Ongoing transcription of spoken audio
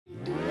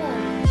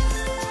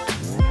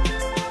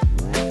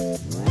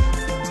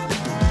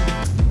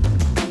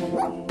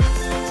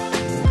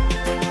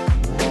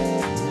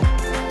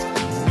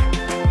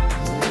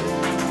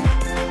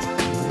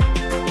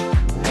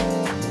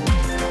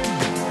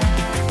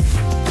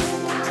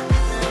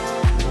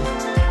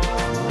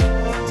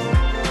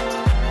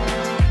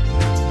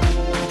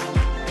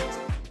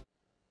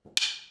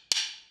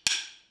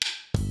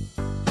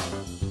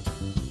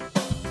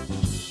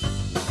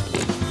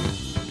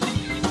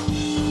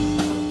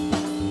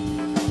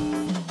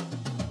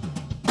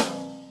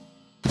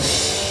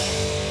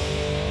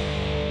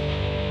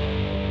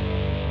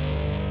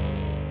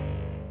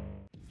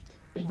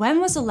When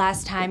was the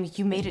last time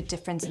you made a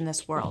difference in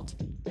this world?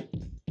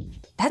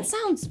 That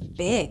sounds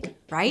big,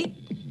 right?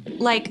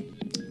 Like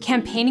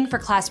campaigning for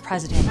class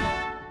president.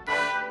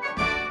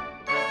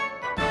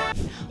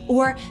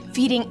 Or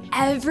feeding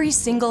every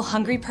single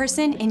hungry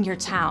person in your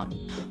town.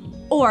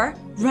 Or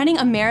running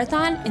a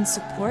marathon in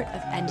support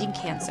of ending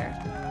cancer.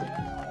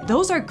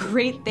 Those are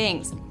great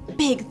things,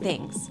 big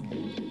things.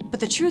 But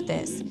the truth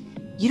is,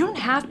 you don't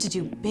have to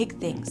do big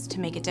things to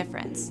make a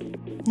difference.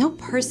 No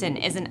person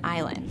is an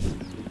island.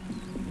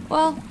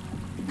 Well,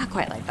 not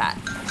quite like that.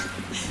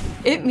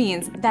 It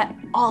means that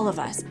all of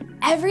us,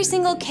 every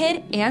single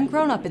kid and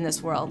grown-up in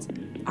this world,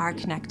 are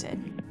connected.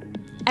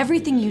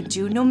 Everything you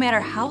do, no matter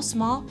how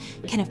small,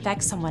 can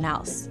affect someone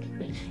else.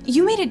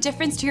 You made a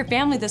difference to your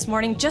family this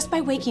morning just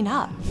by waking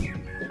up.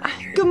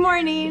 Good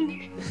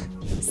morning.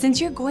 Since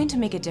you're going to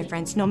make a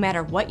difference no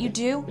matter what you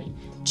do,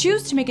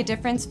 choose to make a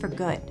difference for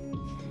good.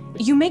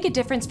 You make a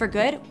difference for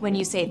good when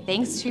you say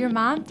thanks to your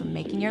mom for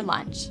making your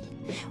lunch.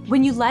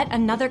 When you let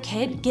another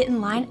kid get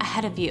in line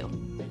ahead of you.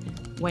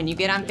 When you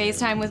get on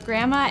FaceTime with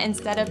Grandma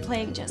instead of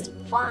playing just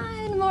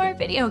one more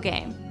video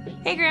game.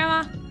 Hey,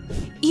 Grandma.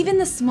 Even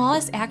the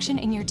smallest action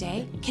in your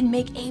day can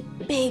make a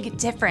big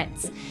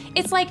difference.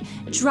 It's like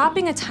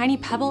dropping a tiny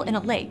pebble in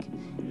a lake.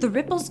 The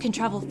ripples can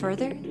travel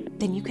further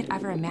than you could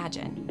ever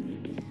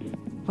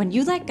imagine. When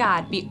you let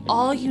God be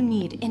all you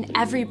need in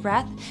every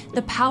breath,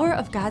 the power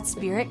of God's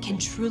Spirit can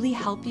truly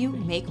help you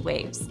make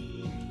waves.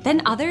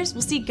 Then others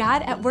will see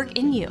God at work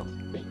in you.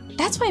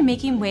 That's why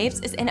making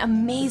waves is an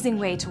amazing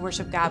way to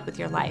worship God with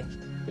your life.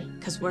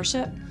 Because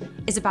worship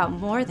is about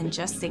more than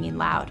just singing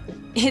loud.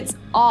 It's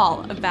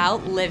all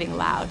about living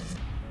loud.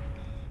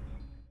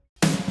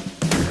 All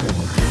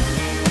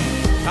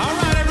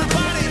right,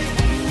 everybody,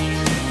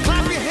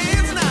 clap your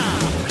hands now.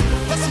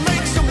 Let's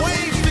make some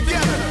waves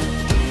together.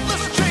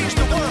 Let's change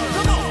the world.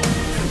 Come on.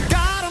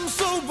 God, I'm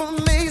so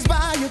amazed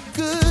by your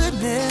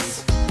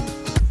goodness.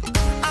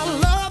 I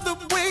love the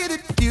way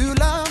that you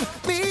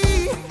love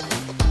me.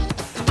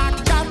 I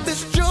got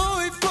this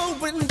joy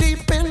flowing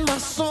deep in my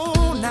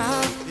soul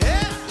now.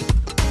 Yeah.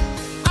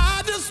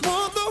 I just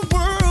want the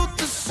world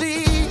to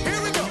see.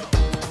 Here we go.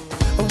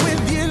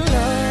 With your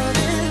love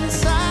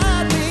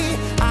inside me,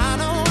 I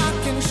know I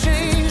can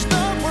change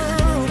the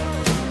world.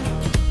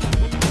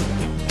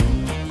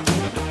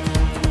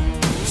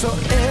 So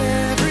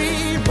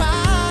everybody,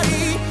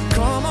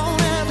 come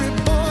on, every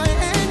boy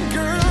and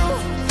girl,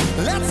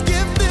 let's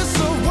give this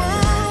a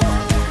whirl.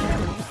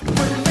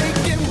 We're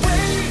making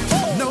waves,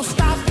 no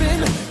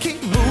stopping,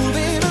 keep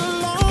moving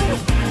along.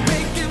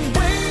 Making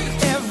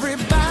waves,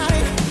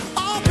 everybody,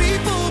 all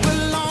people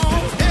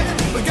belong. Yeah.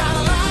 We got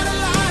a lot of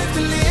life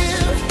to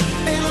live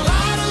and a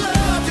lot of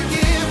love to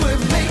give.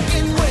 We're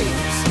making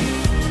waves.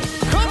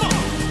 Come on.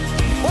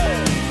 Whoa.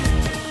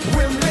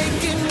 We're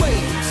making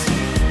waves.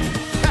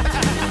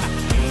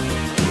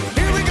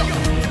 Here we go.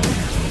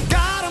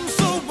 God, I'm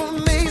so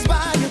amazed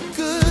by your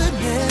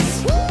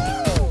goodness.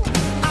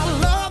 I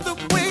love the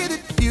way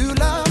that you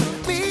love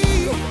me.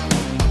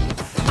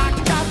 I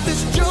got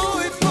this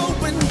joy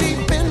flowing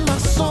deep in my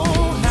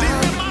soul now.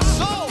 Deep in my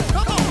soul.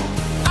 Come on.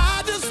 I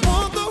just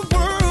want the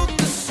world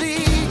to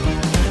see.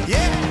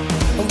 Yeah.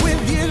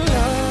 With your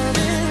love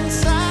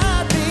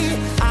inside me,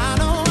 I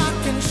know I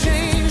can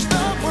change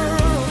the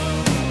world.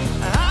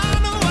 I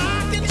know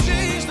I can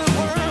change the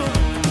world.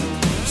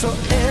 So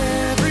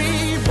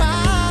everybody,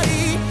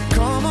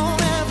 come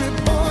on, every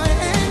boy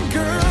and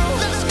girl,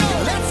 let's go.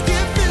 Let's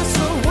give this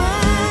a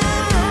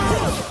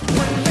whirl.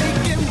 We're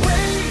making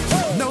waves,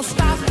 no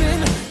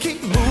stopping, keep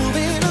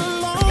moving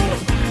along.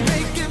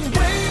 Making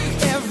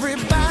waves,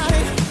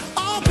 everybody,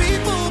 all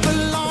people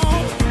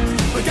belong.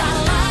 We got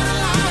a lot of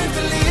life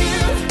to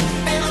live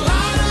and a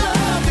lot of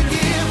love to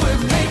give.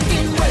 We're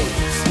making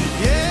waves.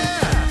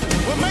 Yeah,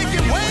 we're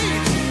making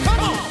waves.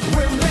 Come on,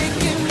 we're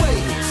making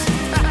waves.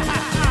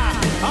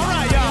 All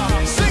right,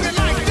 y'all, sing it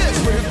like this.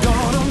 We're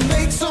gonna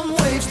make some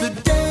waves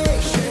today.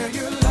 Share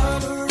your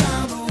love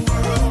around the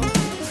world.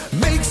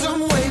 Make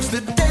some waves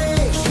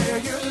today. Share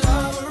your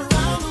love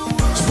around the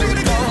world. Sing it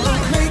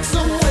again. Make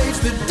some waves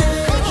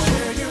today.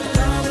 Share your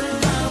love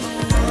around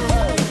the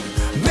world.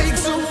 Make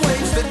some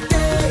waves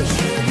today.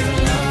 Share your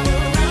love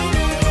around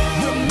the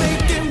world. We're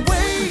making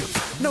waves,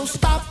 no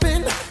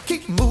stopping,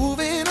 keep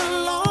moving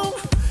along.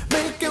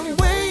 Making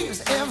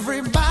waves,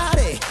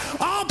 everybody,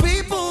 all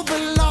people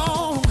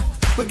belong.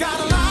 We got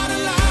a lot of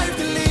life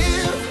to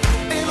live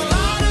and a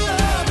lot of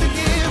love to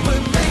give.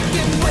 We're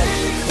making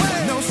waves,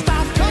 no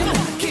stopping,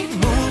 keep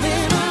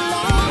moving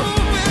along.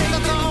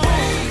 Making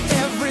waves,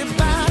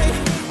 everybody,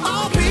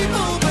 all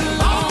people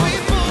belong.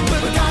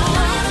 We got a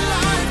lot of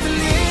life to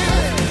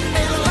live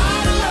and a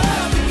lot of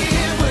love to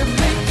give. We're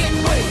making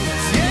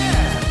waves,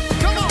 yeah.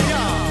 Come on,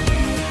 y'all.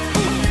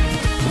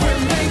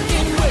 We're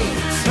making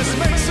waves. Let's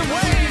make some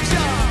waves,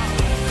 y'all.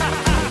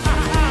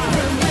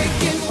 We're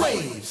making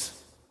waves.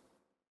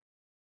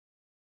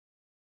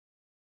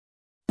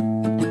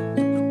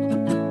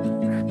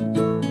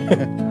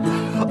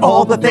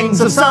 All the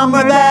things of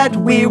summer that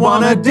we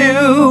wanna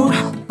do.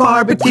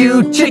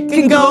 Barbecue,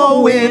 chicken,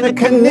 go in a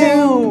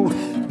canoe.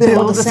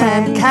 Build a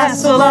sand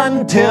castle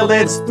until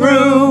it's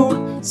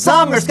through.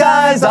 Summer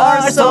skies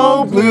are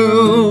so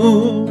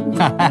blue.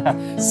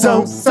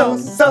 So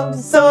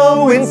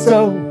and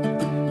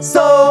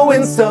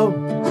so.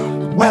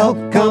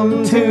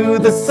 Welcome to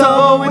the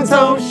So and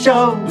So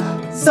Show.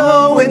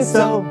 So and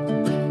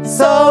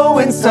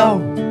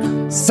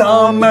so.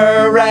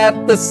 Summer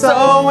at the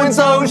So and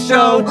So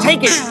Show.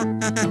 Take it.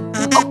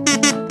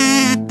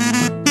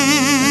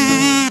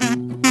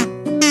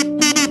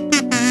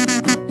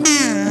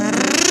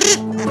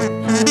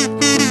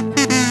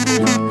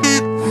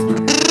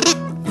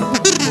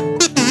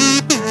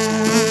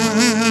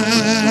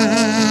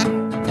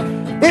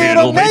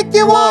 It'll make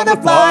you wanna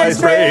fly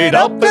straight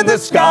up in the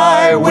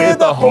sky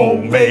with a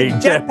homemade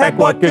jetpack.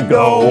 What could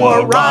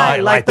go awry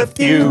like the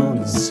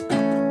fuse?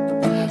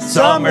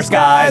 Summer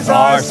skies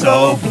are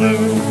so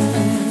blue.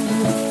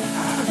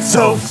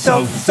 So and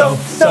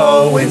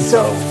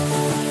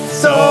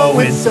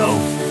so.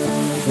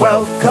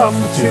 Welcome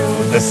to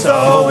the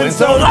So and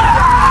So.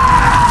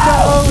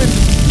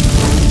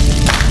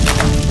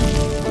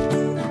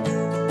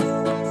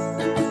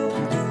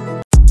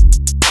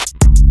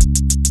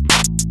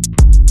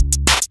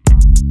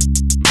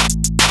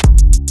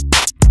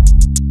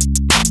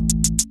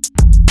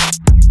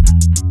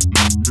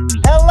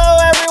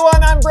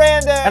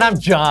 And I'm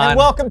John. And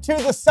welcome to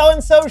the So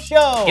and So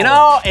Show. You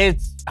know,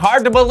 it's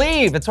hard to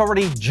believe it's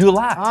already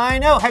July. I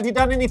know. Have you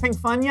done anything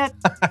fun yet?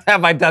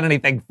 Have I done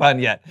anything fun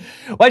yet?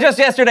 Well, just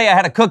yesterday I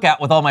had a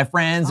cookout with all my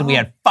friends and we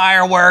had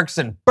fireworks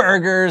and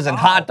burgers and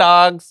hot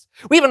dogs.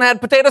 We even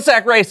had potato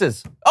sack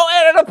races.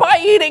 Oh, and a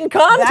pie eating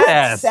contest.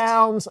 That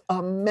sounds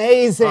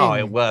amazing. Oh,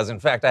 it was. In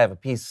fact, I have a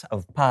piece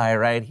of pie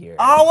right here.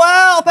 Oh,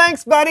 well,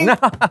 thanks, buddy. No.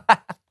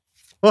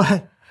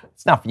 What?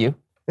 It's not for you.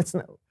 It's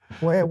no.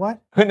 Wait,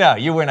 what? No,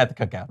 you weren't at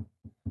the cookout.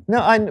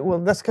 No, well,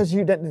 that's because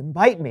you didn't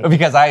invite me.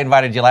 Because I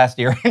invited you last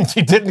year and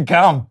you didn't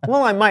come.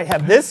 Well, I might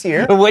have this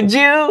year. Would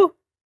you?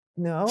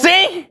 No.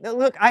 See? No,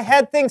 look, I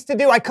had things to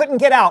do. I couldn't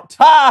get out.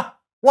 Ha!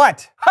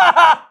 What? Ha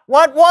ha!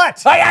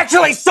 What? I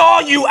actually saw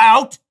you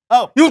out.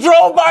 Oh. You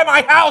drove by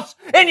my house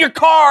in your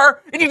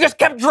car and you just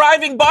kept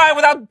driving by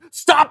without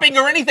stopping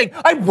or anything.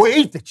 I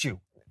waved at you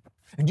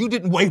and you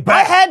didn't wave I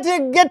back. had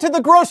to get to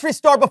the grocery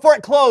store before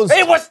it closed.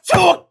 It was 2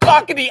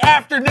 o'clock in the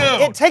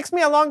afternoon. It takes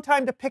me a long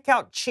time to pick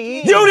out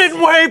cheese. You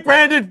didn't wave,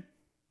 Brandon.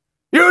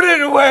 You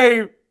didn't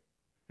wave.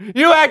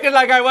 You acted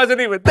like I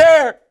wasn't even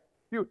there.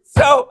 You were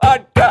so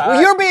unkind.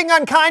 Well, you're being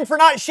unkind for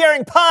not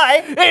sharing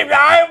pie.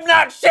 I'm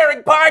not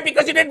sharing pie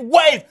because you didn't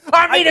wave.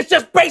 I mean, it's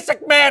just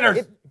basic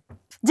manners.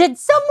 Did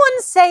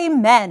someone say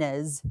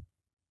manners?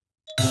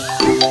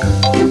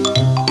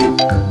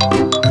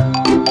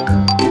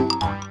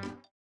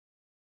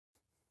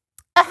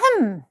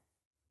 Ahem.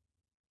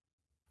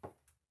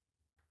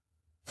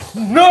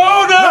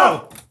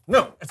 No!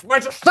 It's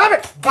Rachel. Stop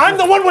it! I'm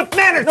the one with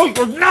manners. No,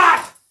 you're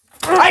not.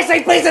 I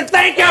say please and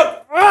thank you.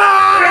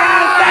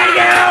 Thank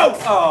you.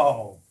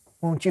 Oh.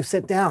 Won't you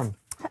sit down?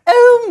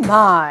 Oh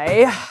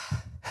my.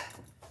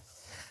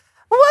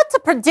 What a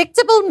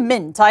predictable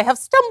mint I have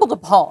stumbled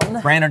upon.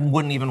 Brandon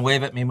wouldn't even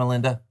wave at me,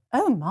 Melinda.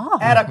 Oh my.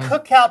 At a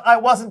cookout I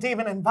wasn't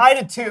even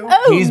invited to.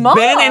 Oh He's my.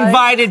 been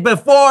invited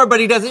before,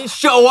 but he doesn't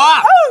show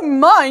up. Oh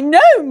my,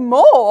 no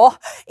more.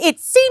 It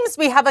seems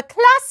we have a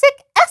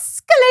classic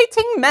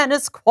escalating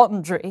manners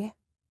quandary.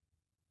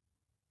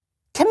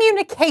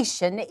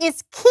 Communication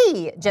is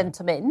key,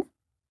 gentlemen.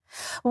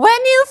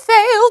 When you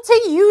fail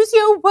to use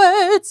your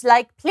words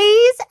like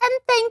please and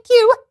thank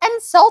you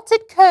and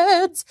salted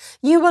curds,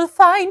 you will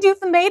find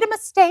you've made a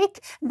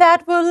mistake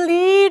that will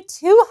lead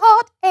to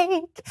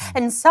heartache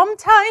and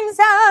sometimes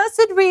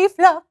acid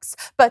reflux,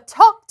 but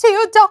talk to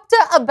your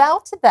doctor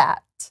about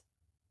that.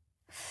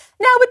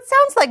 Now, it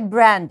sounds like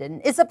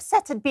Brandon is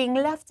upset at being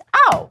left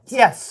out.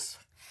 Yes.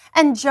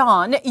 And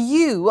John,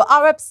 you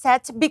are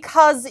upset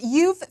because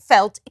you've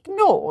felt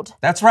ignored.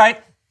 That's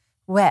right.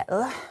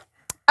 Well,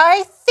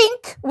 I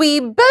think we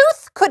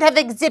both could have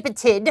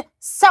exhibited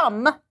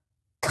some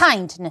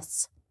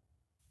kindness.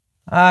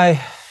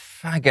 I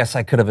guess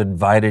I could have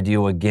invited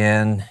you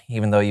again,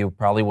 even though you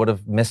probably would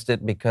have missed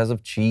it because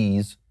of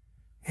cheese.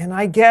 And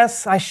I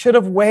guess I should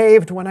have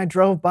waved when I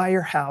drove by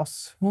your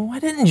house. Well, why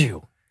didn't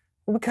you?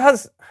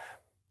 Because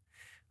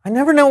I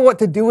never know what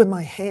to do with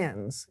my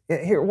hands.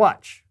 Here,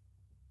 watch.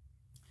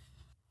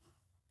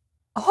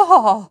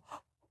 Oh,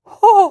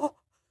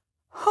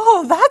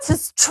 that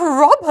is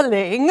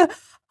troubling.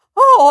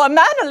 Oh, a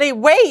mannerly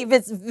wave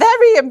is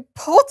very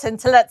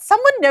important to let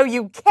someone know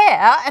you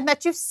care and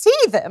that you see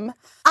them.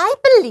 I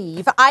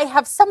believe I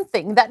have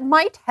something that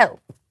might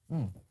help.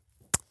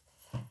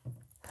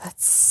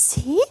 Let's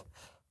see.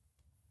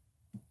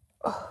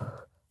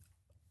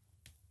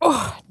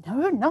 Oh,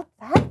 no, not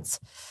that.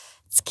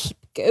 Let's keep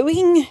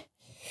going.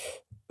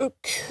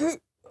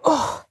 Okay.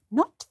 Oh,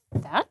 not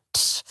that.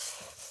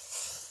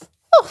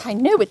 Oh, I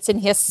know it's in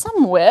here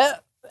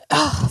somewhere.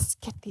 Let's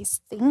get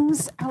these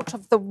things out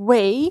of the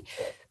way.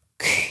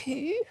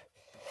 Okay.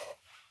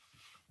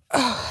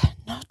 Oh,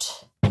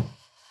 not.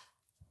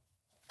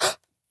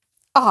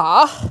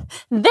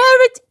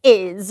 there it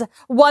is.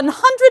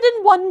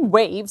 101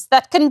 waves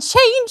that can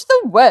change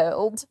the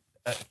world.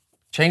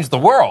 Change the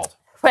world.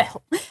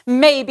 Well,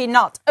 maybe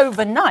not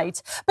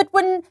overnight, but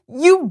when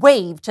you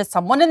wave to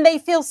someone and they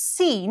feel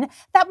seen,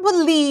 that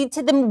will lead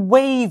to them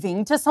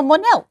waving to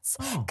someone else.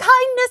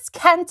 Kindness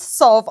can't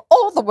solve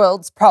all the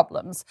world's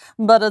problems,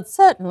 but it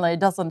certainly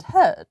doesn't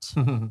hurt.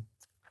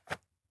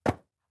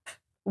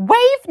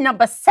 Wave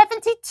number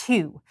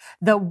 72,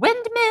 the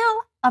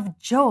windmill of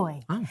joy.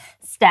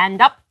 Stand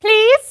up,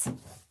 please.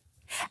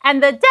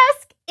 And the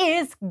desk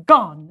is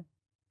gone.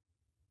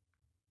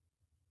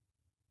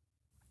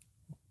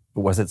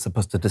 Was it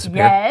supposed to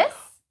disappear? Yes.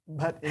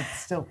 But it's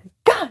still.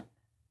 Gone.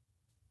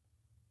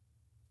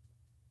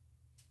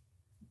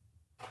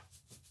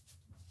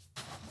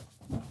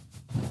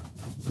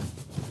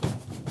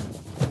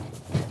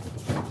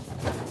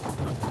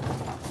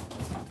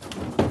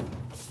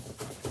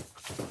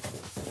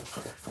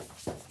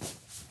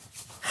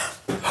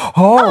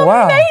 Oh,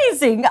 wow.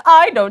 Amazing.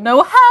 I don't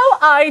know how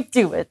I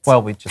do it.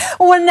 Well, we just.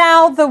 Well,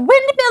 now the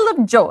windmill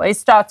of joy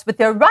starts with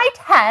your right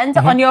hand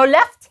on your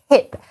left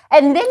hip,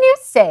 and then you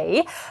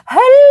say,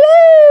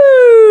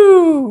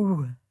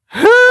 hello.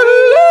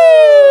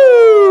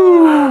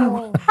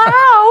 Hello.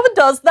 How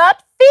does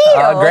that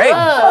feel? Great.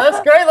 That's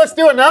great. Let's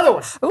do another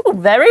one. Ooh,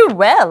 very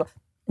well.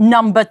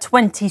 Number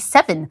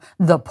 27,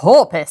 the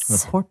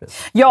porpoise. Porpoise.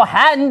 Your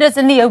hand is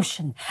in the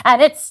ocean,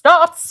 and it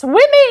starts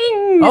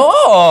swimming.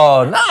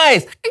 Oh,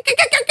 nice.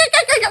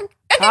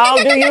 How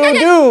do you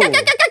do?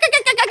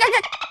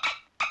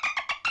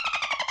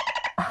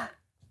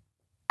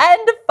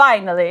 And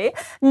finally,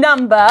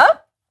 number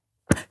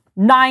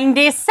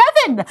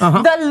 97,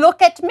 the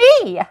look at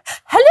me.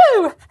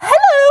 Hello,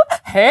 hello,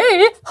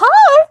 hey,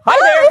 hi, Hi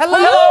there.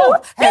 Hello.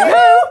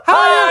 hello,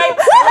 Hi.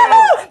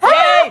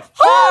 hey,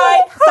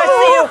 Hi. Nice to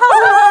see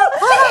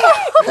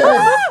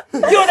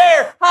you. You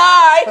there.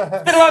 Hi.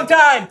 It's been a long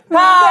time.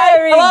 Hi.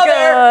 Very Hello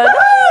there. good.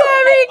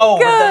 Very Oh,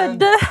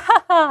 good.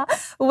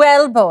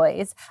 Well,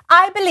 boys,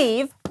 I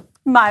believe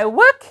my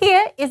work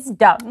here is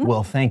done.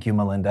 Well, thank you,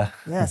 Melinda.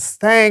 Yes,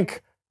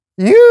 thank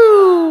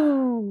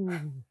you.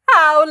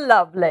 How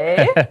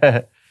lovely.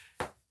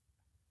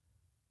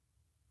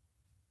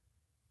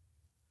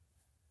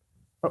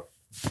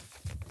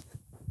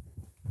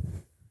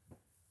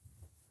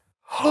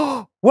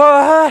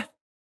 What?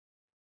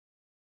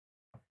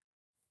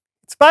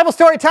 It's Bible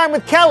story time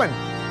with Kellen.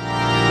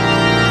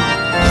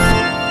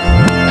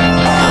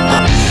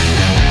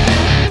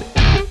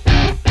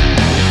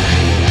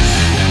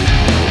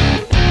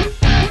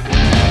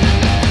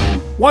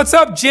 What's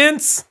up,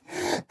 gents?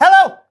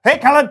 Hello. Hey,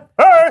 Kellen.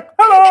 Hey,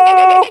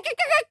 hello.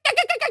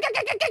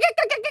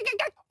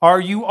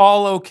 Are you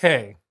all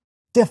okay?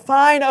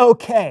 Define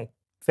okay.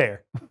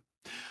 Fair.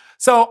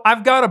 So,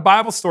 I've got a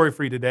Bible story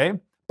for you today,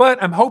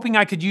 but I'm hoping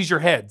I could use your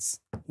heads.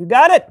 You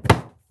got it.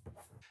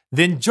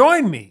 Then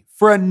join me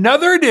for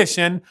another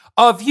edition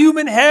of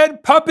Human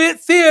Head Puppet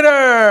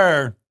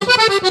Theater.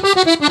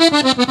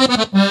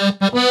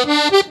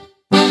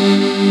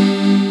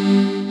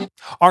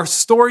 Our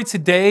story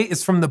today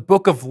is from the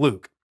book of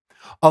Luke.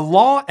 A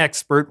law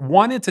expert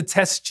wanted to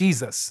test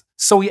Jesus,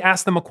 so he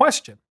asked him a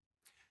question.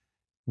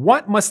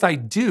 What must I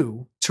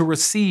do to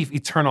receive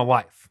eternal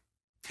life?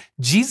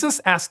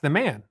 Jesus asked the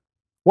man,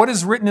 what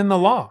is written in the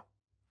law?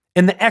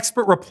 And the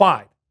expert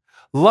replied,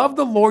 love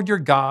the Lord your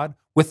God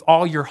with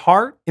all your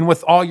heart and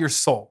with all your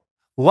soul.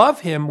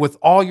 Love him with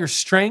all your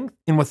strength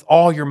and with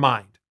all your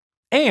mind.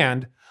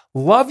 And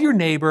love your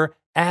neighbor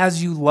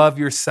as you love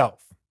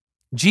yourself.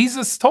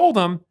 Jesus told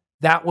him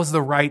that was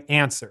the right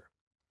answer.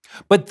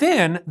 But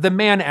then the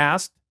man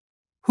asked,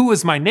 who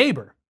is my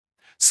neighbor?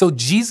 So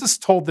Jesus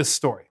told this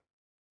story.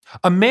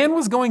 A man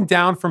was going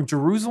down from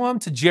Jerusalem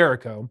to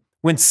Jericho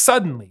when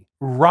suddenly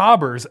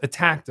robbers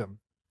attacked him.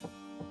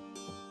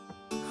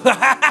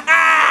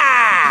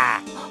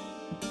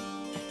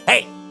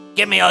 Hey,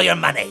 give me all your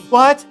money.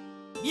 What?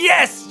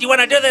 Yes, you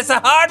want to do this the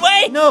hard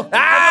way? No.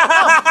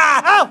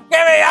 Ah, Ow. give me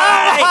your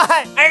money.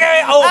 Ow. Give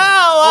me, oh,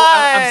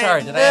 I'm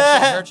sorry. Did I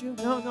actually hurt you?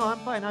 No, I'm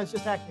fine. I was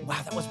just acting.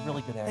 Wow, that was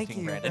really good acting,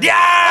 you. Brandon.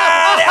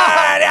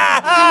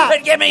 yeah.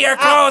 But give me your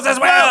clothes as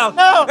well.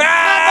 No,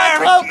 Ah, not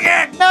my cloak.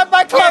 Not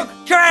my cloak.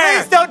 Come here.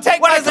 Please don't take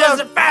What my is this?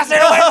 cloak. Fasten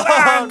it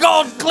with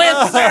gold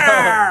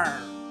glitzer.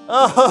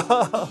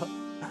 Oh,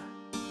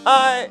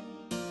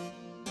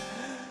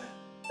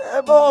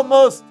 I'm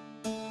almost.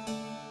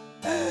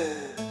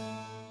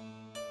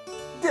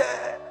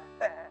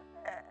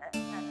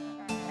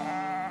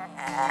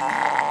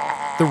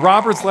 The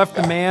robbers left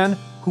the man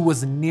who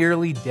was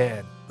nearly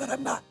dead. But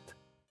I'm not.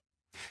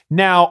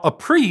 Now, a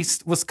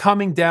priest was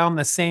coming down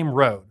the same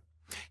road.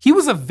 He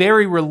was a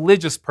very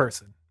religious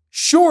person.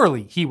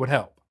 Surely he would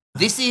help.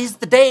 This is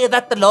the day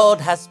that the Lord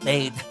has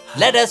made.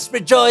 Let us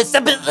rejoice.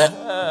 Ew,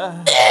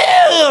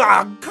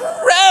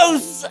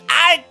 gross!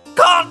 I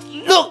can't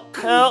look.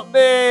 Help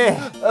me.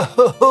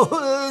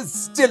 Oh,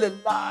 still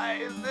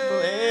alive. Please.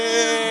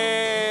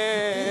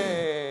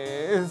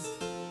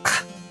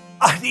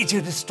 I need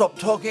you to stop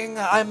talking.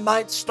 I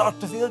might start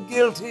to feel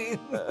guilty.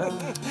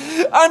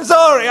 I'm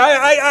sorry.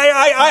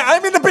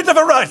 I'm in a bit of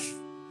a rush.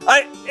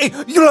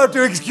 You'll have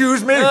to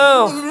excuse me.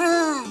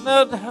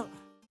 No.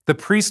 The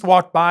priest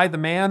walked by the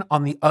man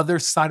on the other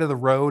side of the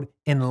road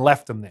and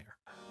left him there.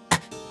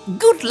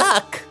 Good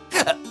luck.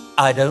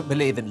 I don't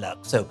believe in luck,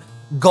 so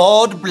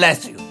God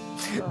bless you.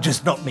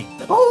 Just not me.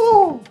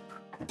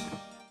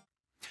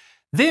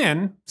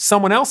 Then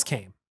someone else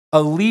came,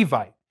 a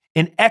Levite,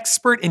 an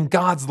expert in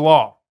God's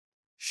law.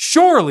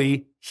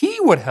 Surely he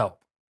would help.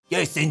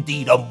 Yes,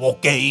 indeed, I'm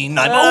walking.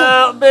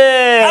 Help me!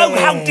 Oh,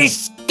 how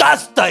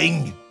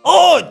disgusting!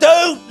 Oh,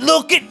 don't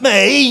look at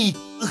me!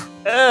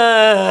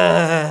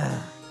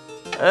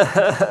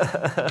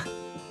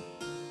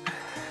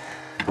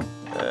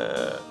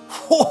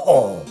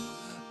 Oh,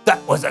 that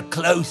was a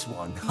close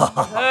one.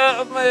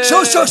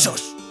 Shush.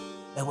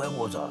 Now, where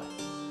was I?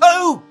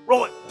 Oh,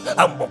 right.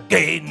 I'm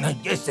walking.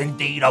 Yes,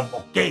 indeed, I'm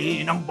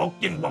walking. I'm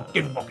walking.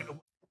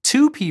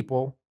 Two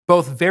people,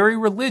 both very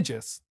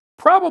religious,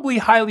 probably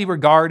highly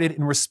regarded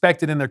and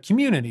respected in their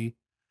community,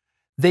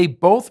 they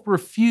both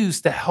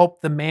refused to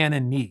help the man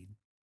in need.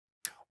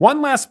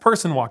 One last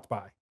person walked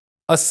by,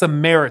 a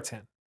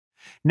Samaritan.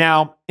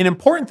 Now, an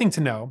important thing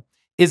to know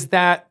is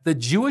that the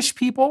Jewish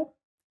people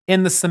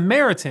and the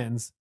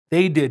Samaritans,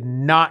 they did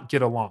not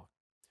get along.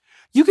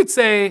 You could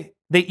say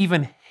they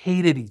even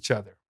hated each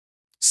other.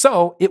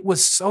 So it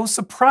was so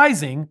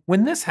surprising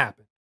when this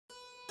happened.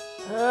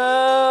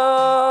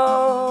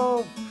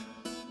 Help!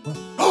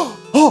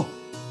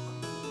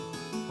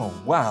 Oh,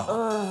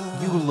 wow.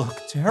 You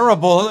look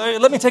terrible.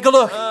 Let me take a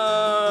look.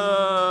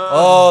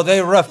 Oh,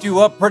 they roughed you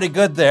up pretty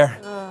good there.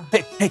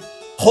 Hey,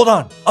 hold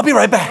on. I'll be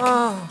right back.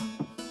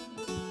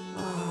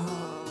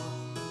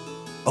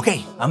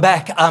 Okay, I'm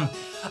back. I'm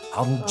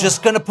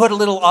just gonna put a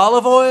little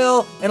olive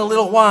oil and a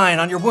little wine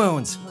on your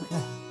wounds.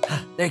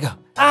 There you go.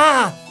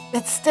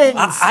 It stings.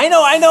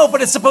 I know,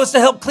 but it's supposed to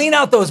help clean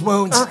out those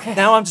wounds. Okay.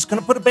 Now I'm just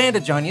gonna put a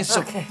bandage on you.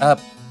 So, Okay.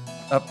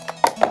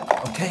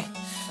 Okay.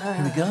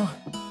 Here we go.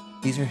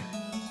 These are,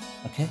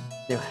 okay.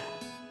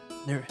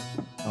 They're,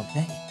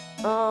 okay.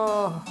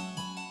 Oh,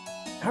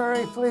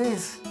 hurry,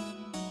 please.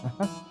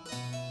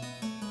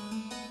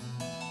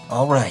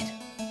 All right.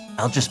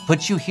 I'll just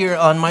put you here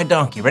on my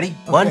donkey. Ready?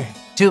 1,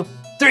 2,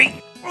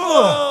 3.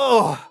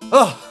 Oh,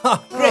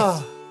 great.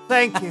 Oh,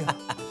 thank you.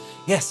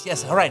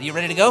 Yes. All right. You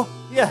ready to go?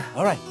 Yeah.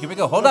 All right. Here we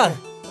go. Hold on.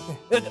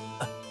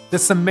 The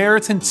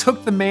Samaritan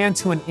took the man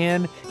to an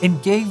inn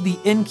and gave the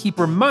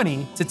innkeeper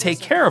money to take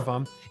care of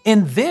him,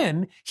 and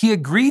then he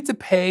agreed to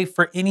pay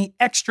for any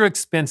extra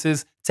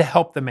expenses to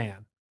help the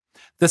man.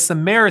 The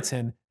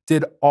Samaritan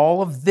did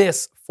all of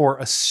this for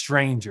a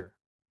stranger.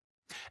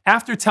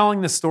 After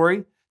telling the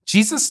story,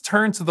 Jesus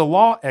turned to the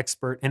law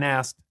expert and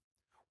asked,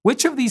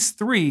 "Which of these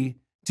three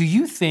do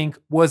you think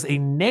was a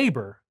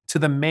neighbor to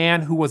the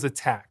man who was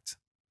attacked?"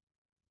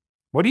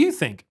 What do you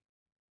think?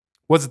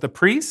 Was it the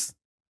priest,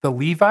 the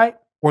Levite,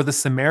 or the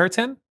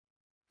Samaritan?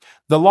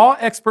 The law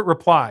expert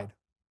replied,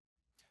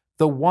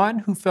 "The one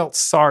who felt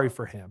sorry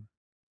for him."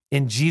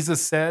 And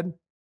Jesus said,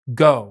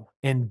 "Go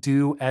and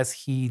do as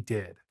he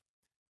did."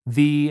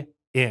 The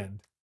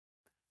end.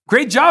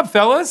 Great job,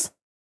 fellas.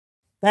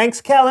 Thanks,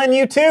 Kellen.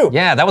 You too.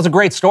 Yeah, that was a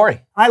great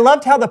story. I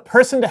loved how the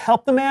person to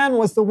help the man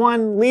was the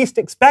one least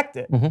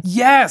expected.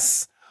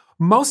 Yes.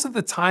 Most of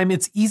the time,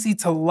 it's easy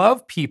to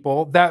love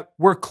people that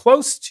we're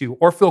close to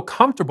or feel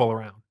comfortable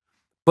around.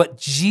 But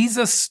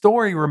Jesus'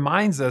 story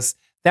reminds us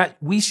that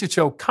we should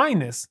show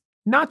kindness,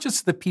 not just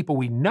to the people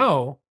we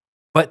know,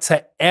 but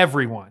to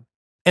everyone.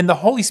 And the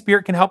Holy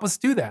Spirit can help us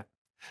do that.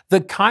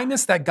 The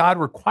kindness that God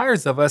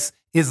requires of us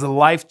is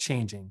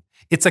life-changing.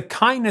 It's a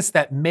kindness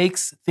that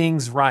makes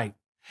things right.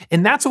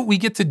 And that's what we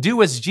get to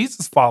do as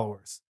Jesus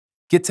followers,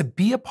 get to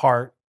be a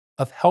part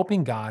of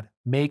helping God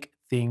make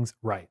things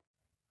right.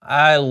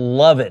 I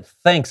love it.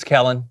 Thanks,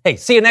 Kellen. Hey,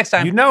 see you next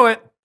time. You know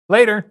it.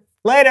 Later.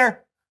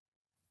 Later.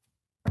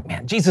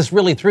 Man, Jesus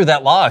really threw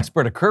that law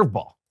expert a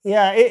curveball.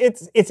 Yeah,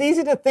 it's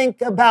easy to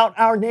think about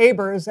our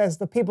neighbors as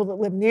the people that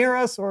live near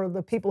us or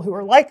the people who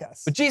are like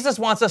us. But Jesus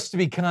wants us to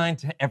be kind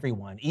to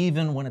everyone,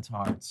 even when it's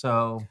hard.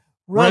 So,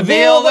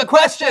 Reveal the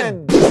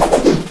question.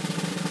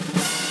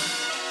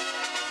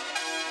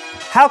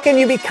 How can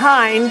you be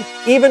kind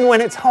even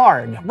when it's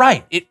hard?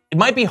 Right. It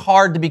might be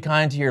hard to be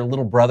kind to your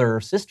little brother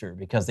or sister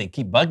because they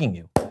keep bugging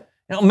you.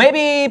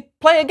 Maybe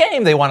play a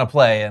game they want to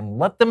play and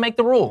let them make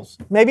the rules.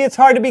 Maybe it's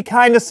hard to be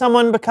kind to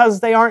someone because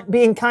they aren't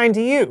being kind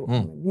to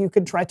you. You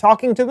could try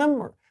talking to them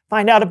or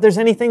find out if there's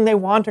anything they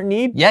want or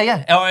need.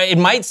 Yeah. Or it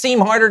might seem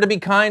harder to be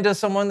kind to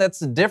someone that's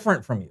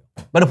different from you.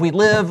 But if we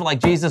live like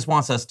Jesus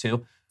wants us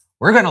to,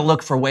 we're going to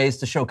look for ways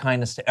to show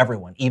kindness to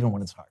everyone, even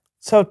when it's hard.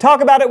 So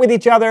talk about it with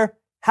each other.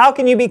 How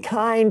can you be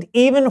kind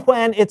even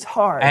when it's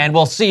hard? And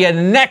we'll see you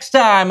next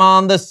time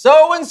on the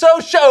So and So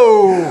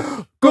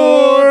Show.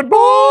 Goodbye.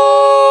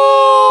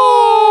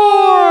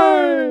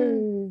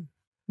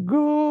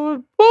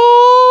 Goodbye.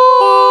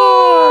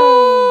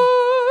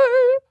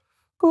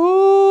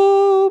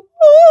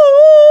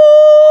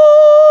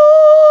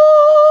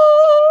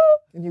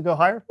 Can you go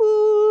higher?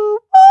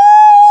 Goodbye.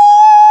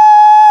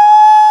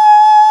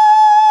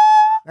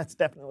 That's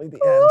definitely the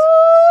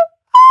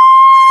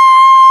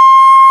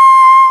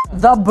end.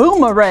 The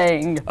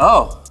boomerang.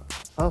 Oh.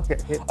 Okay.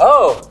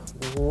 Oh.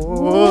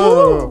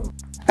 Whoa.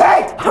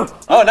 Hey!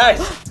 Oh,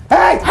 nice.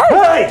 Hey!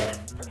 Hey!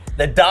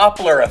 The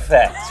Doppler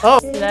effect.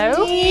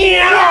 No.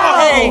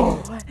 Hey.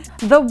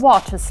 The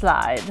water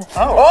slide.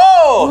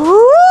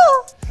 Oh.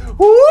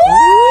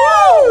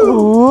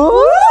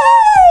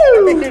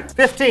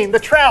 15, the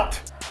trout.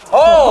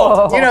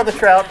 Oh. You know the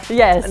trout.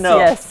 Yes, No.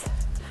 yes.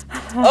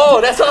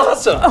 Oh, that's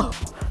awesome.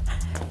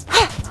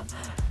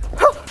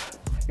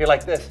 You're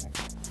like this.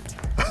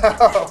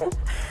 Oh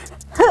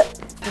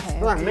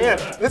man,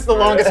 this is the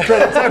longest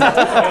credits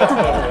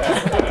ever.